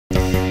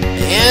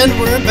And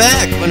we're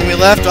back. When we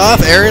left off,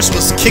 Ares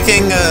was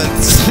kicking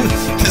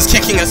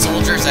a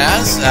soldier's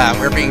ass.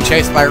 We're being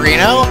chased by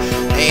Reno,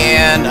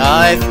 and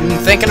I'm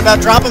thinking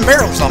about dropping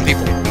barrels on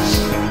people.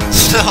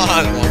 So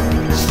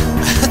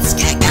let's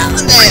get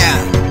going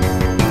there.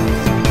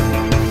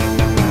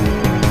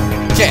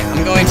 Okay,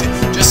 I'm going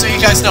to, just so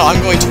you guys know,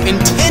 I'm going to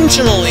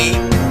intentionally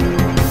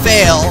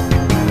fail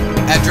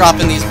at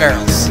dropping these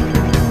barrels,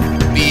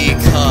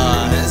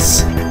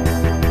 because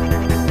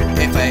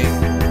if I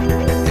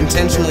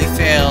intentionally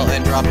fail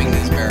at dropping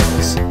these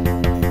barrels,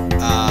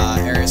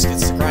 Ares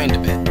gets to grind a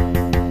bit.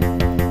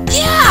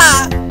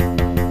 Yeah!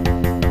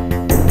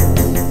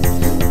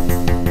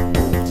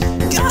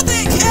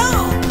 Gothyk,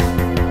 help!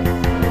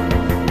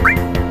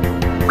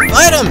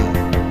 Fight him!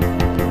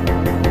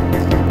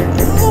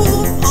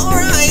 Oh,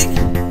 alright!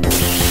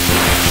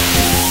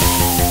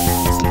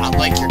 It's not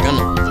like you're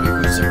gonna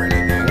lose or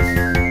anything.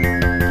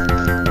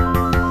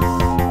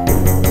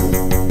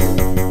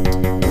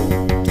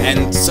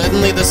 And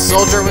suddenly the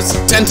soldier was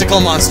a tentacle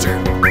monster.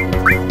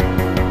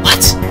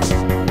 What?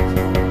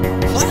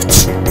 What?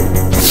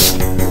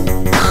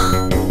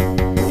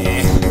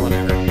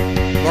 Whatever.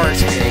 More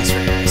experience for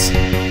Ares.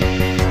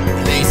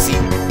 Lacey.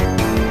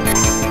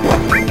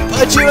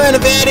 Put you in a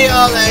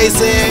video,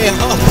 Lacey! I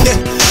hope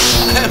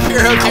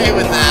you're okay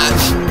with that.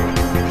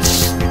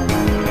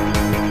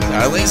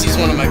 Lacey's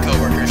one of my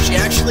coworkers. She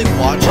actually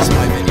watches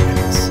my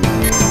videos,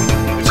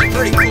 which is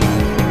pretty cool.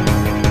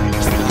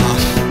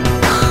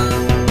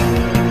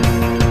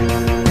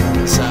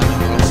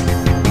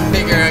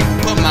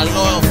 My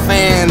loyal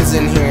fans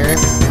in here.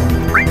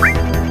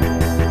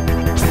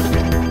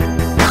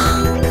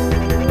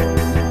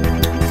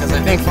 Because I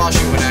think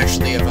Fashi would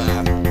actually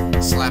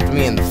have slapped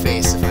me in the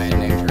face if I had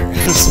named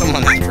her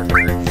someone after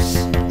her.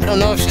 I don't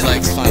know if she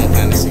likes Final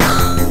Fantasy, to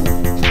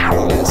be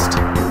honest.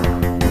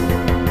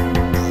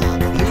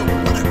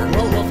 But whatever,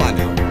 we'll find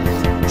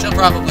out. She'll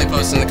probably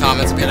post in the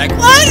comments and be like,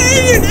 "Why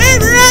did you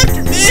name her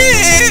after me?"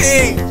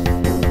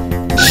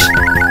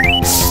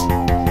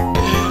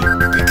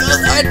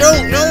 I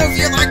don't know if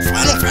you like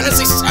Final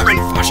Fantasy VII,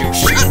 Fashu.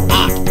 Shut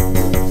up!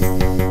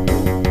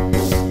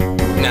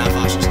 Nah,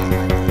 Fashu's not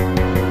like that.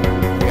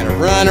 I'm gonna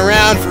run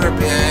around for a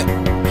bit.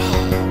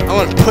 I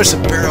want to push the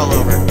barrel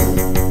over.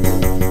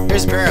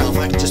 There's a barrel. If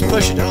I can just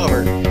push it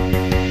over.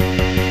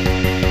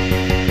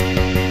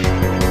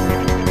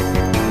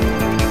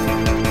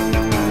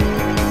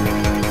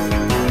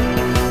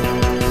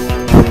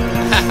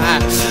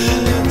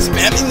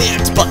 Spamming the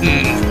X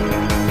button.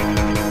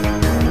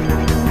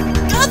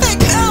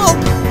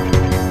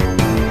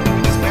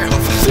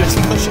 Just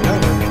push it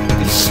over.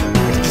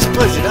 Just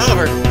push it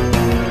over.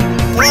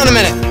 Hold on a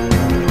minute.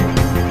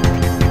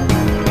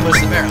 Push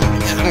the barrel.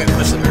 Yeah, I'm gonna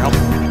push the barrel.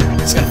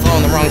 It's gonna fall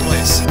in the wrong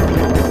place.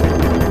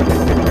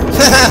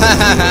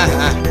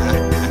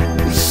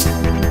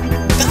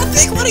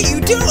 Gothyk, what are you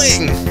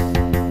doing?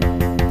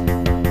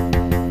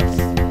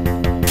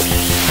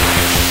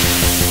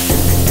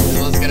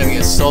 Well, it's gonna be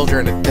a soldier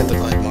and a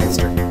tentacled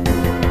monster.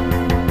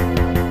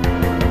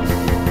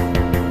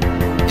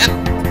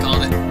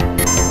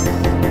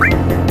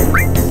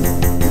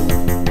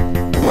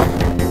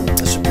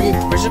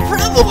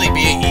 Probably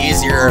be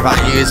easier if I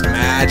used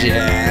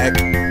magic,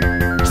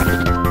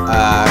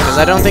 because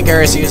I don't think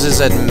Ares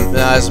uses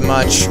as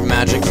much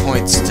magic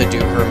points to do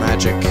her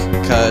magic,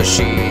 because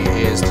she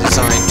is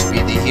designed to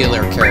be the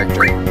healer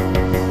character.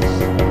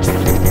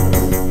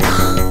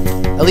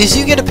 At least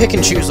you get to pick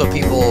and choose what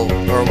people,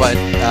 or what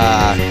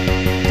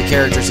the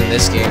characters in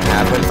this game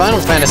have. In Final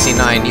Fantasy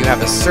IX, you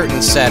have a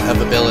certain set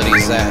of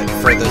abilities that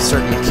for the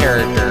certain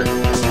character,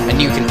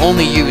 and you can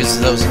only use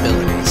those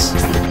abilities.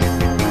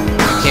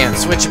 You can't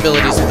switch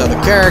abilities with other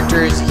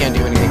characters, you can't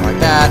do anything like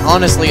that.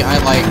 Honestly, I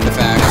like the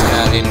fact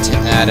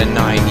that in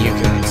 9 you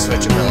can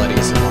switch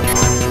abilities and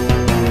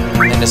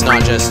whatnot. And it's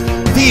not just,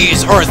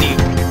 these are the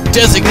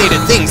designated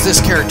things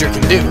this character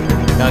can do.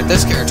 Now,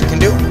 this character can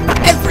do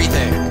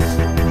everything.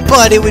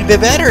 But it would be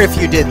better if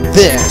you did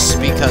this,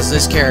 because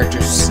this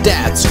character's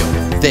stats go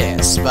with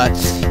this. But,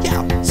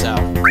 yeah, so...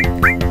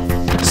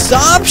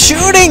 Stop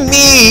shooting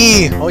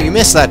me! Oh, you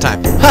missed that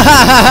time. Ha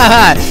ha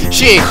ha ha!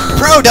 She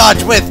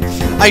pro-dodged with...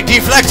 I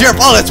deflect your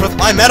bullets with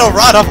my metal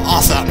rod of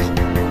awesome!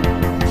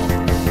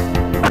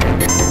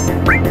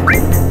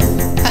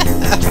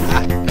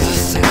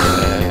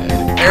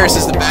 Ares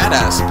is the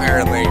badass,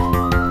 apparently.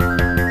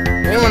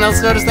 Anyone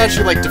else notice that?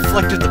 She, like,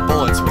 deflected the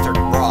bullets with her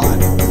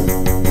rod.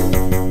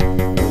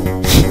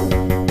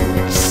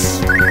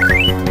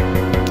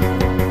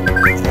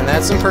 And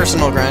that's some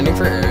personal grinding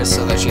for Ares,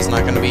 so that she's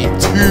not going to be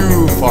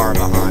too far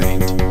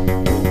behind.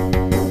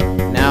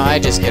 Now I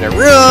just get to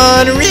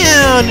run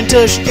around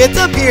until she gets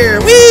up here.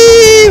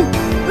 Woo!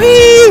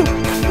 Woo!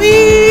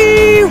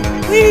 Woo!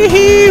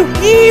 Woo!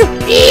 Woo!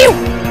 Woo!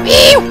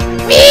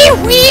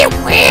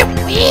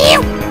 Woo!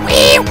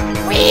 Woo!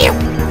 Woo!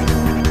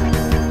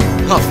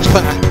 Oh,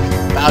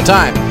 about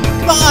time.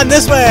 Come on,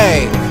 this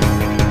way!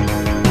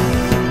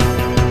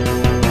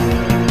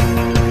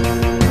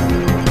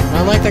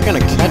 Not like they're gonna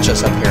catch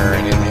us up here or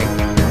anything.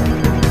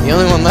 The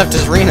only one left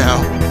is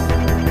Reno.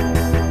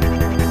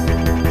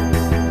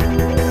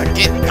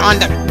 on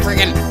the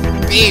friggin'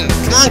 beam!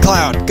 Come on,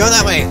 Cloud! Go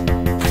that way!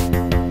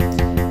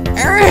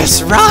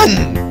 Aeris,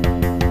 run!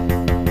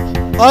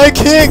 I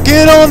can't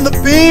get on the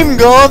beam,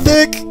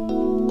 Gothyk!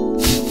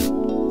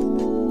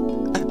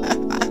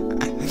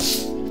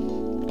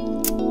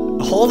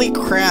 Holy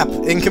crap,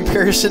 in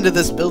comparison to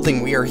this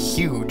building, we are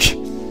huge.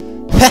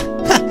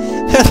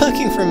 They're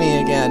looking for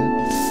me again.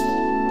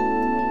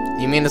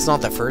 You mean it's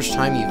not the first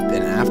time you've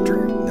been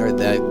after? Or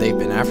that they've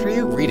been after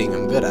you? Reading,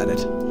 I'm good at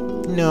it.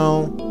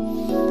 No.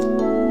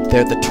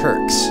 They're the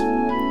Turks.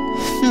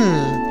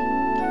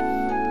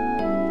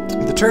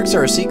 The Turks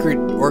are a secret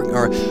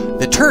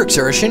the Turks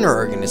are a Shinra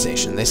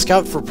organization. They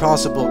scout for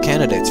possible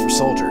candidates for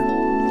soldier.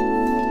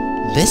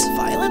 This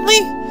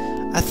violently?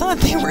 I thought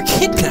they were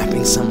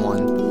kidnapping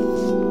someone.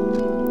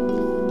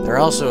 They're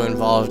also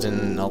involved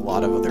in a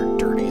lot of other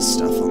dirty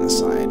stuff on the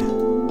side.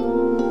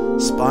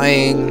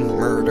 Spying,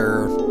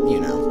 murder, you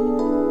know.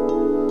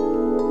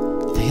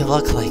 They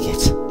look like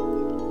it.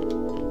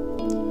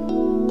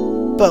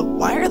 But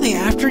why are they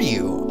after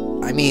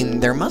you? I mean,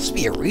 there must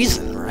be a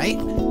reason, right?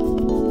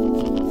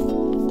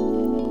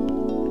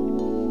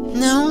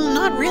 No,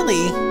 not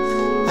really.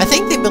 I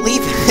think they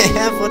believe they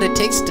have what it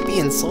takes to be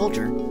a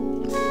soldier.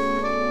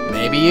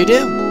 Maybe you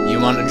do. You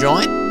want to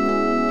join?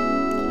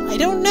 I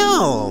don't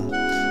know.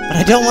 But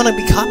I don't want to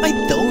be caught by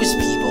those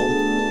people.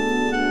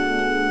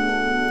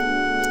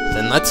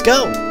 Then let's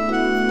go.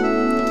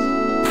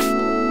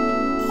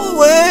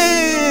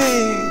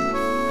 Away!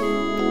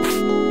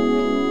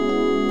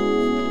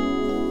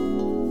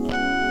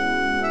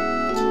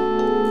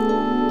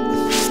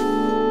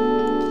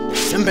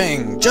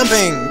 Jumping!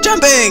 Jumping!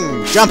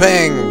 Jumping!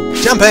 Jumping!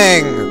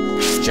 Jumping!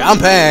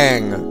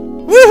 Jumping!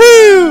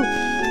 Woohoo!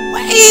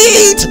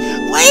 Wait!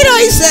 Wait,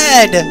 I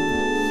said!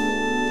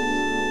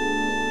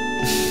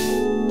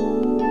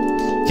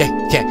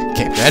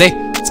 Okay, ready?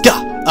 Let's go!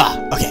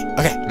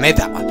 Okay, made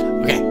that one.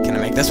 Okay, can I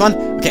make this one?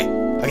 Okay.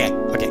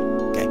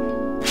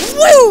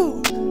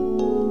 Woo!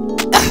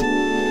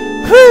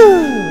 Whew!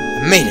 I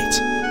made it!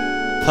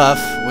 Puff,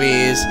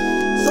 wheeze.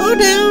 Slow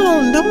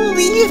down! Don't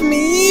leave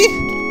me!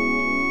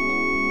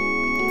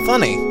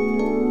 Funny.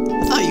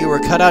 I thought you were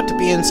cut out to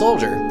be a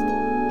soldier.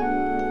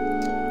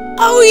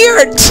 Oh,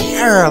 you're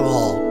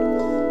terrible!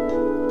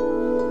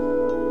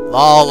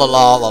 La la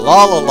la la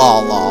la la la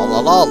la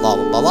la la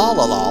la la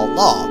la la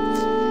la.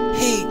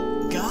 Hey,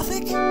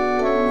 Gothyk?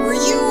 Were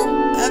you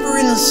ever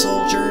in a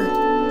soldier?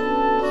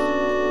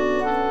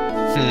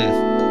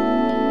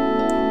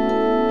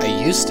 I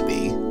used to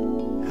be.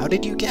 How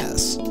did you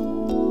guess?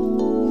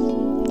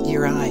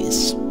 Your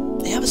eyes.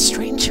 They have a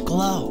strange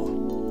glow.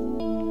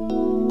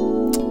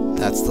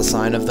 That's the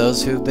sign of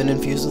those who've been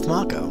infused with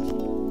Mako.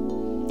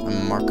 A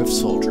mark of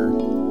soldier.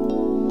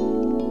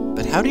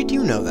 But how did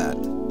you know that?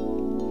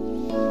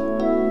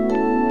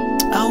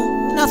 Oh,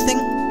 nothing.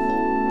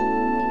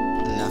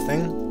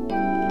 Nothing?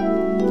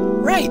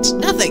 Right,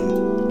 nothing!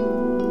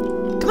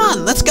 Come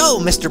on, let's go,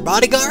 Mr.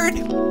 Bodyguard!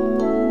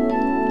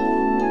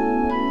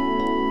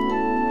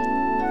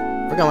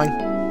 We're going.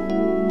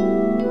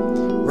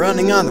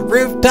 Running on the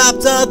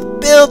rooftops of the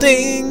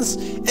buildings,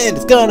 and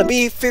it's gonna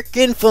be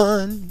freaking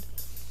fun.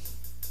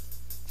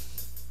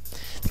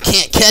 They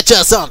can't catch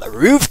us on the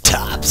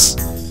rooftops.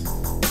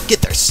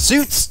 Get their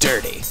suits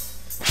dirty.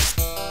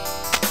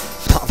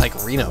 Not like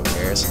Reno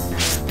cares.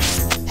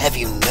 Have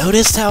you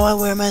noticed how I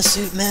wear my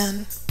suit,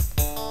 man?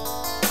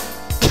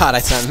 God,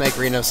 I make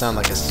Reno sound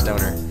like a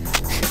stoner.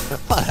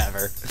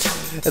 Whatever.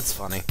 It's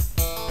funny.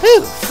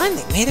 Whew,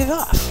 finally made it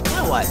off.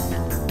 Now what?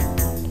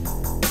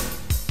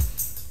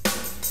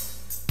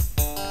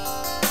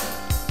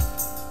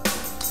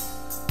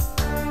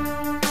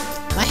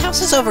 My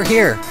house is over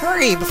here.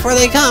 Hurry, before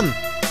they come.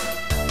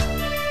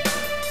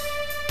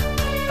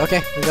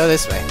 Okay, we go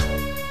this way.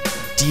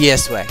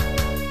 DS way.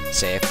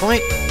 Save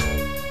point.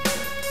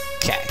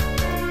 Okay.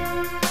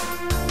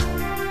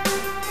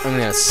 I'm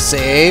gonna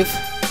save.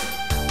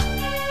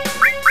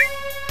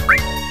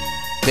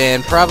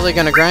 Then probably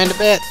gonna grind a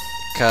bit,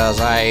 cause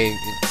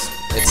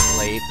it's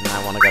late and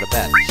I want to go to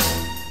bed.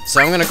 So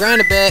I'm gonna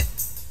grind a bit,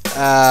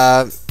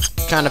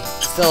 kind of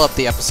fill up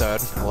the episode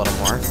a little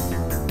more.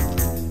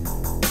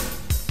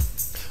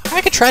 I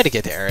could try to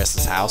get to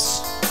Aeris'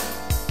 house.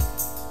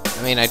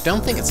 I mean, I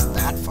don't think it's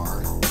that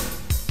far.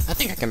 I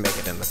think I can make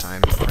it in the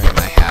time frame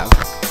I have.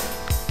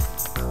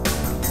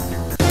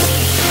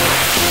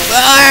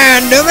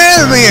 And an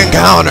enemy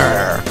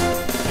encounter!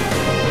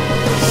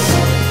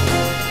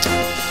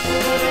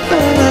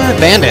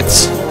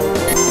 Bandits.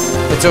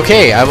 It's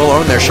okay, I will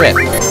own their shit.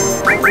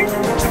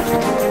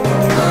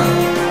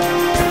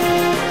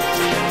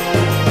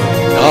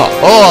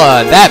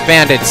 Oh, that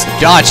bandit's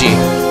dodgy.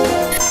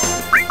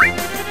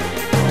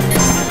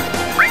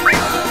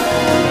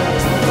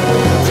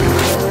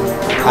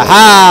 Ha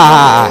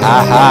ha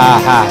ha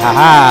ha ha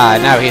ha!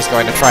 Now he's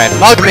going to try and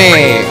mug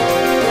me!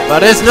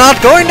 But it's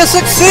not going to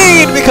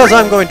succeed because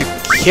I'm going to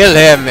kill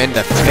him in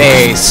the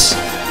face.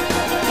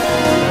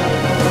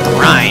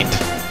 Grind.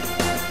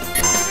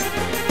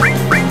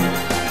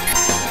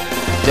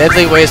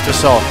 Deadly waste of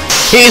soul.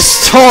 He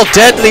stole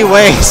deadly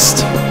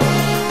waste!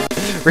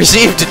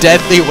 Received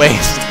deadly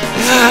waste.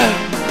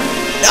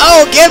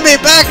 No, give me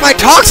back my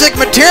toxic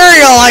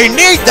material! I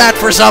need that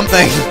for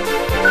something!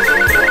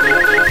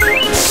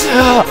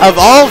 Of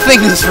all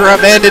things for a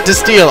bandit to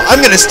steal,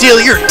 I'm gonna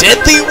steal your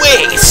deadly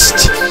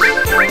waste!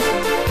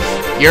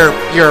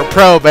 You're a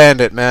pro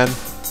bandit, man.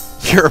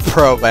 You're a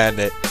pro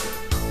bandit.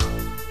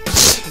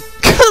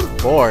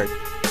 Good lord.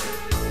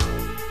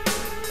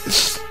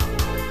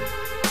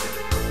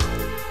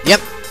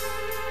 Yep.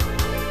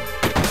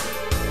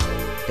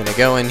 Gonna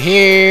go in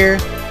here.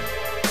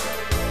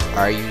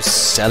 Are you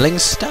selling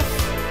stuff?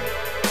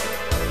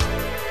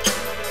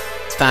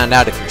 Let's find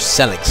out if you're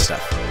selling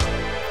stuff.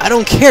 I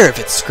don't care if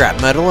it's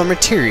scrap metal or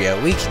materia.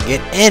 We can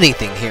get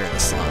anything here in the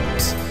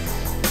slums.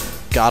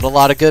 Got a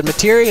lot of good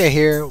materia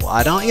here.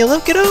 Why don't you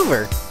look it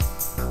over?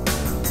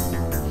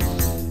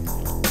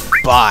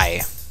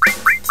 Buy.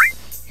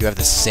 You have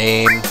the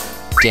same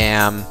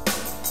damn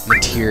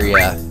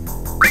materia.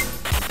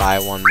 Buy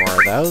one more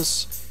of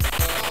those.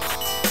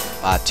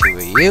 Buy 2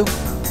 of you.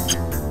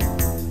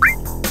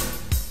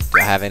 Do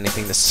I have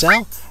anything to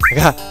sell? I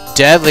got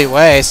deadly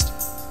waste.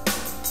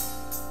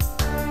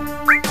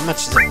 How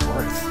much is it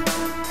worth?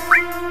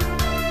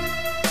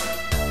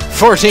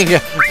 14.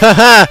 Bronze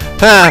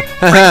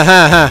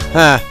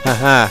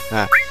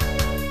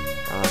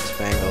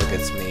bangle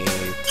gets me.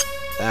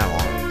 That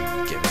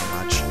won't give me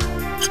much.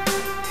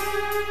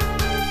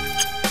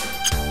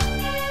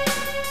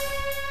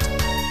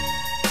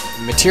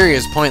 Materia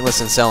is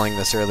pointless in selling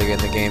this early in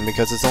the game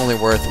because it's only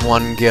worth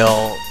 1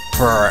 gil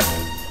per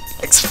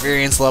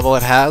experience level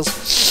it has.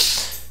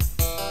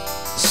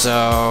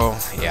 So,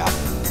 yeah.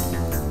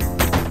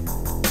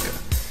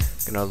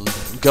 Gonna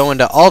go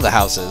into all the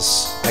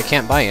houses. I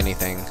can't buy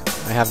anything.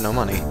 I have no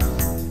money.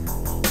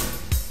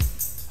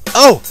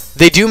 Oh!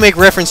 They do make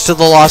reference to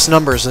the lost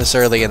numbers this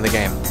early in the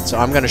game. So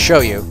I'm gonna show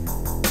you.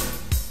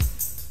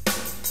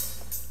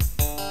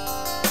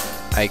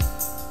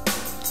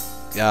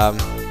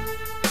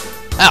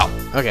 Oh!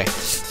 Okay.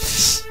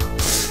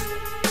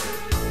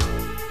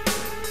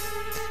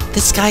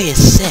 This guy is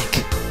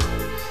sick.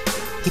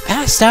 He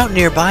passed out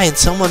nearby and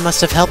someone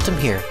must have helped him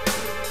here.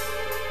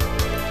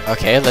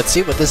 Okay, let's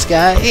see what this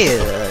guy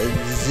is.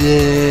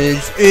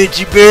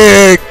 Itchy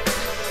beard!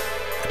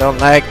 I don't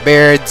like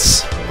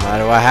beards. Why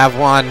do I have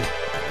one?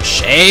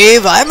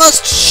 Shave? I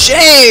must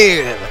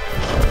shave!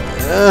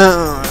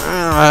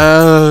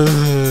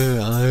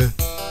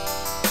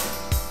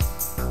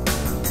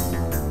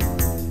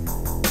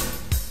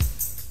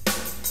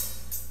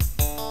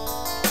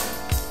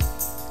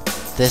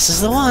 This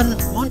is the one.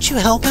 Won't you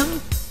help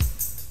him?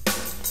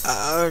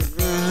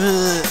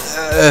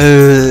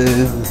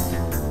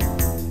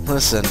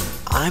 Listen,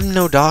 I'm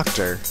no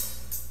doctor.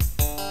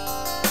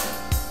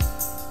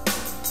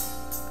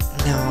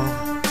 No,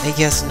 I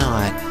guess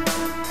not.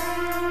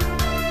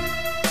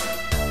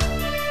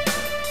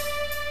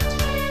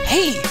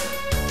 Hey!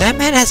 That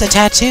man has a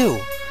tattoo.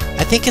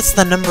 I think it's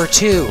the number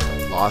 2.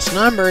 Lost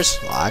numbers,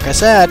 like I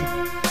said.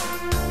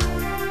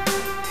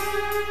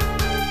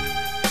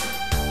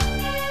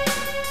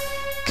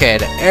 Okay,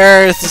 to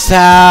Earth's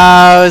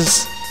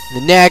house.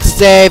 The next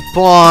save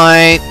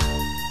point.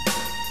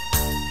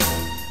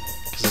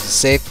 Because it's a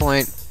save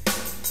point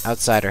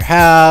outside her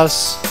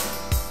house.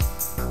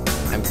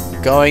 I'm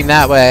going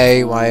that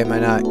way. Why am I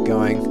not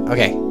going?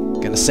 Okay,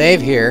 gonna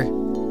save here.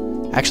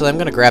 Actually, I'm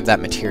gonna grab that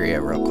materia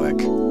real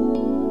quick.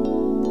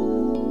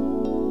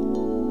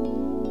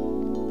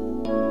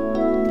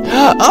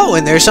 Oh,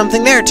 and there's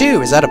something there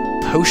too. Is that a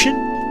potion?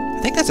 I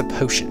think that's a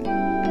potion.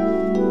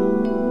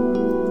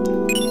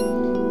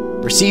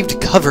 Received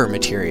cover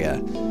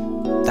materia.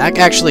 That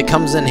actually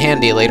comes in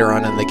handy later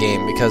on in the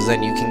game, because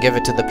then you can give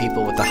it to the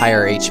people with the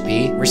higher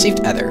HP. Received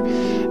ether.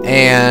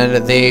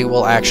 And they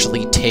will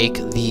actually take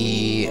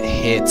the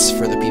hits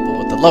for the people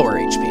with the lower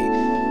HP.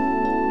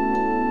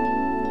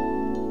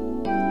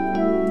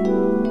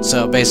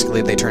 So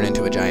basically they turn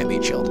into a giant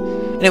meat shield.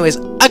 Anyways,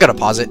 I gotta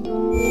pause it.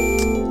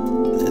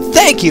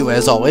 Thank you,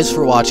 as always,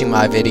 for watching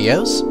my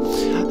videos.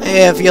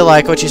 If you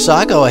like what you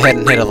saw, go ahead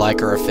and hit a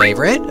like or a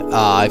favorite.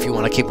 If you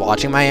want to keep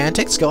watching my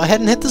antics, go ahead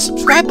and hit the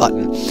subscribe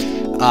button.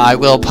 I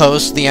will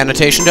post the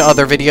annotation to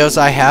other videos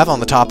I have on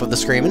the top of the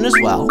screen as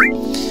well.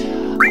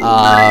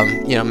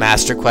 You know,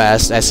 Master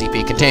Quest,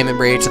 SCP Containment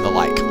Breach, and the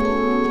like.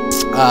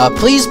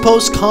 Please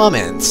post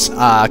comments.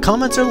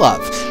 Comments are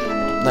love.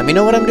 Let me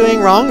know what I'm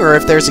doing wrong, or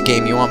if there's a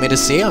game you want me to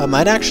see, I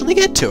might actually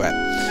get to it.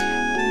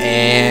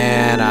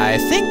 And I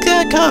think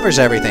that covers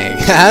everything.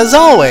 As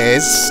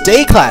always,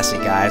 stay classy,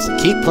 guys, and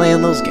keep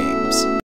playing those games.